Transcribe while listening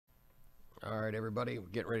All right, everybody, we're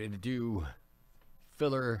getting ready to do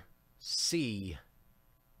filler C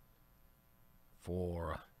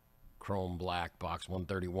for Chrome Black box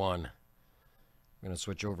 131. I'm going to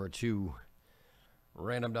switch over to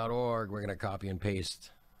random.org. We're going to copy and paste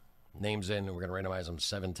names in, and we're going to randomize them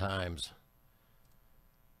 7 times.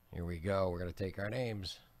 Here we go. We're going to take our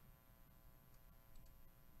names.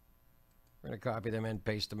 We're going to copy them in,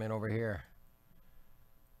 paste them in over here.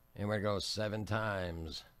 And we're going to go 7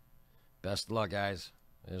 times. Best of luck, guys.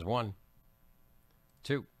 There's 1,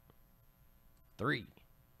 2, 3,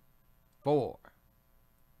 4,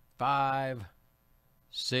 5,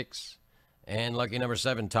 6, and lucky number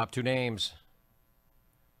 7. Top 2 names.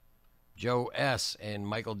 Joe S. and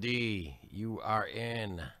Michael D. You are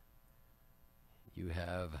in. You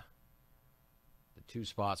have the 2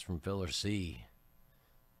 spots from filler C.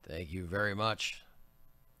 Thank you very much.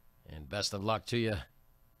 And best of luck to you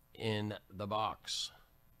in the box.